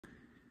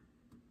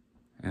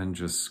And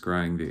just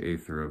scrying the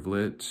Aethyr of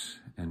Lit,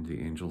 and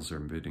the angels are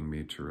bidding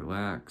me to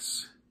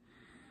relax.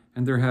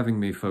 And they're having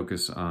me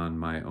focus on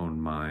my own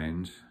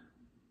mind.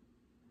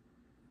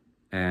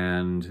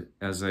 And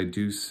as I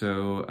do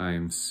so,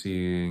 I'm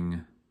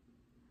seeing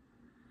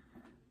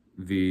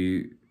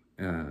the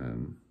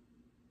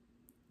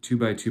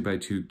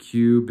 2x2x2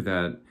 cube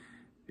that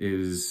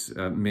is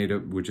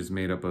which is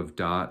made up of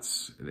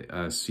dots,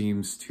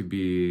 seems to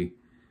be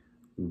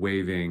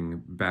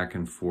waving back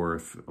and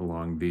forth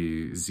along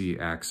the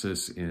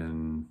z-axis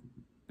in,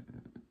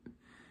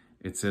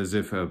 it's as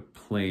if a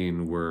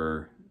plane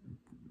were,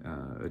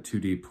 a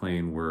 2D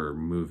plane were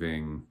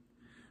moving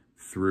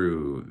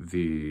through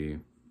the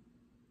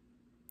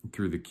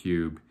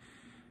cube.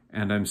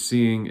 And I'm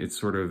seeing it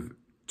sort of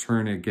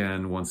turn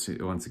again, once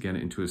again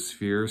into a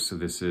sphere. So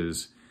this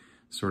is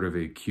sort of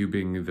a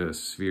cubing the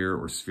sphere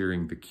or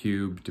sphering the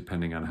cube,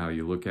 depending on how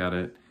you look at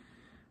it.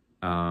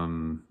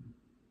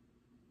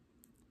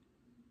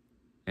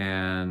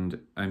 And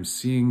I'm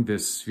seeing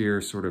this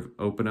sphere sort of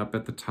open up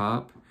at the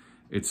top.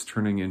 It's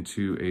turning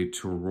into a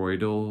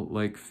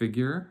toroidal-like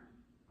figure.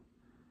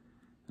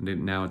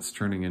 And now it's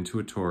turning into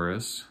a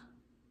torus.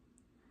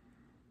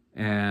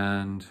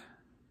 And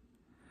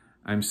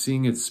I'm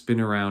seeing it spin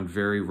around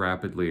very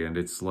rapidly, and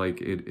it's like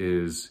it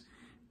is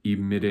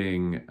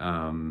emitting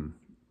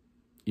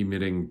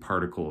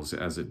particles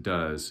as it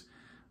does.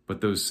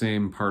 But those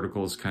same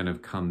particles kind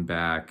of come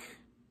back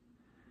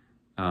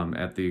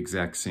at the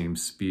exact same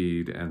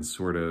speed and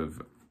sort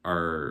of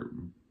are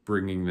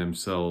bringing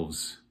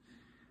themselves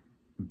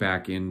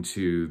back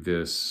into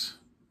this,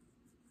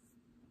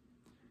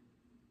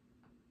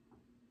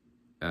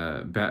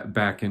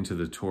 back into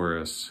the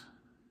torus.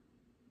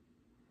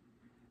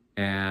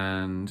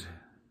 And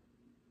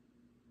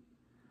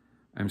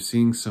I'm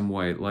seeing some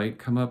white light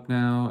come up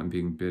now. I'm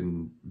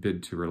being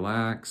bid to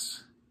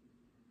relax.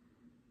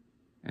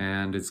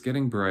 And it's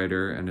getting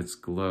brighter and it's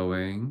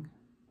glowing.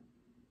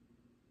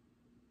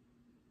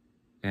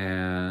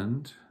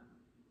 And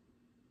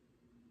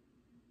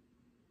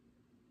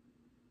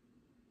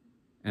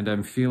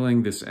I'm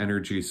feeling this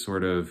energy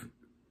sort of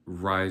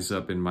rise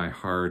up in my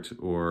heart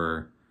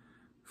or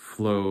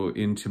flow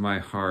into my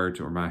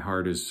heart, or my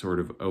heart is sort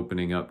of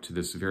opening up to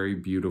this very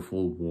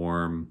beautiful,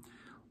 warm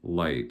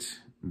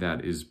light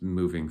that is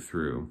moving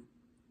through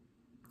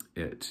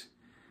it.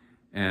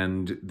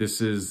 And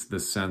this is the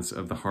sense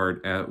of the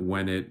heart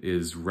when it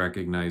is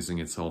recognizing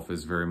itself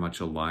as very much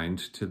aligned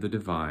to the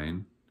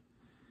divine.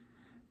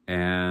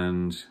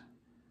 And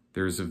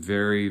there's a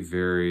very,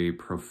 very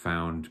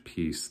profound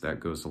peace that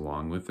goes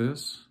along with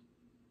this.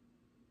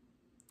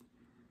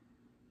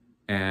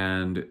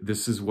 And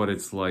this is what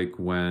it's like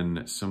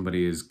when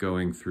somebody is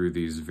going through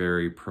these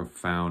very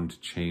profound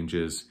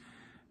changes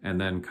and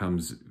then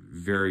comes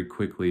very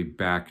quickly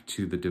back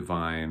to the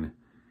divine,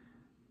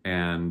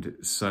 and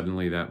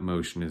suddenly that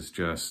motion is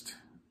just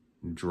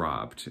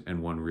dropped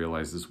and one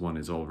realizes one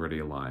is already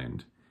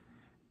aligned.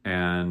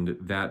 And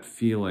that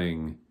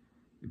feeling,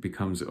 it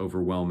becomes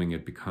overwhelming,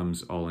 it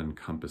becomes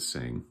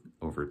all-encompassing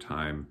over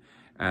time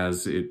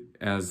as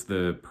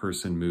the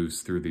person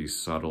moves through these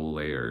subtle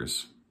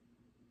layers.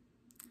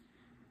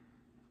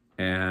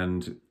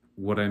 And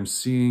what I'm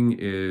seeing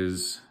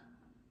is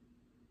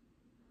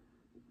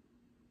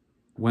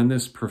when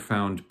this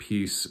profound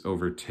peace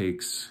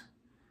overtakes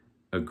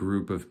a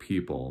group of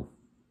people,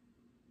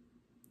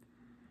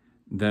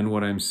 then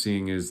what I'm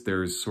seeing is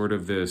there's sort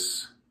of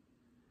this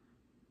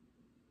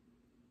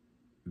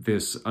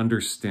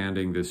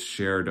understanding, this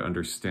shared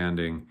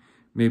understanding,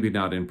 maybe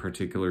not in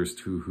particulars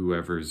to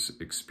whoever's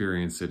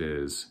experience it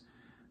is,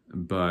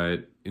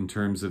 but in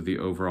terms of the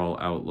overall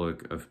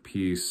outlook of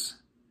peace,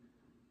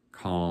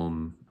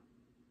 calm,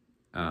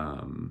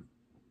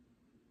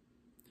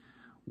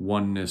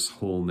 oneness,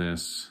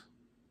 wholeness,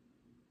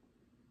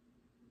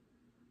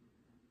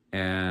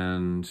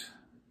 and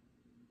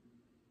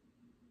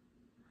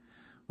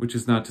which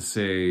is not to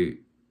say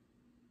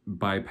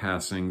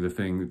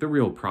bypassing the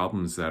real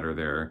problems that are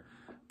there,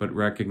 but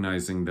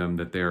recognizing them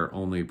that they're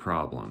only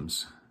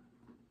problems.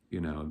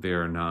 You know, they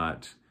are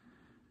not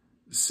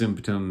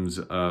symptoms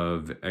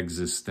of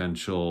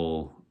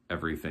existential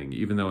everything,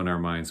 even though in our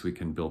minds we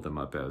can build them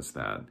up as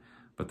that,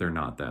 but they're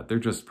not that. They're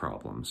just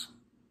problems,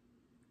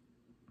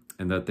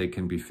 and that they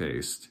can be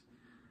faced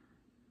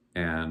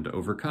and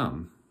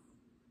overcome.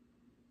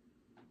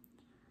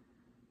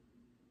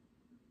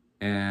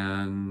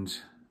 And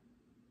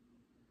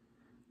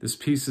this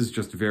piece is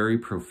just very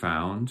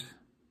profound,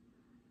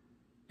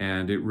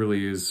 and it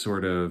really is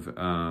sort of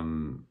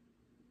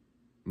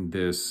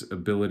this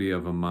ability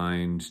of a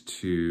mind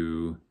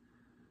to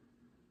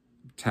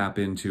tap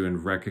into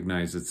and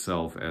recognize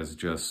itself as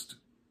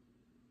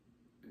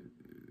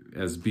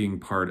being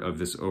part of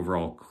this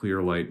overall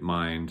clear light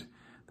mind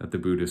that the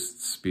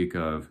Buddhists speak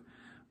of.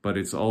 But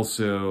it's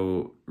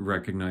also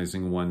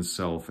recognizing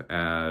oneself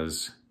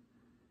as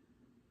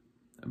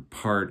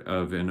part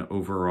of an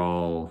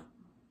overall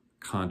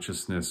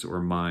consciousness or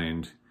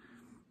mind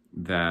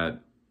that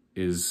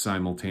is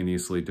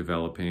simultaneously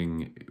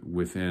developing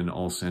within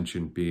all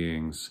sentient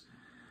beings,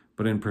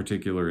 but in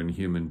particular in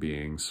human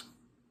beings.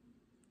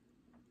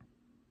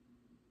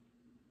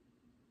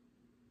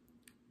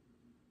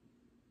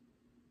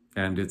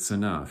 And it's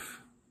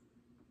enough.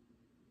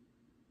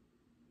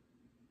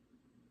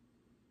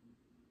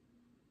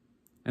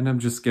 And I'm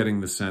just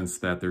getting the sense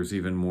that there's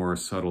even more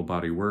subtle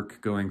body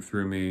work going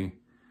through me,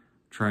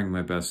 trying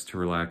my best to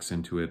relax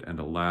into it and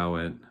allow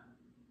it.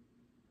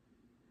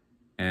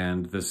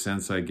 And the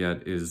sense I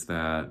get is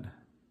that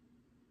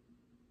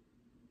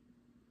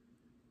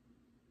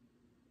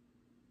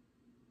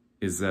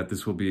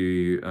this will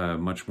be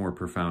much more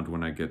profound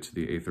when I get to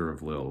the Aethyr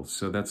of Lil.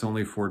 So that's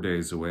only 4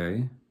 days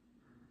away.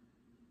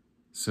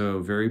 So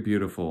very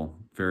beautiful,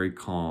 very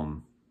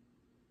calm,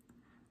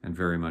 and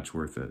very much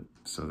worth it.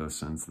 So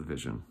thus ends the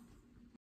vision.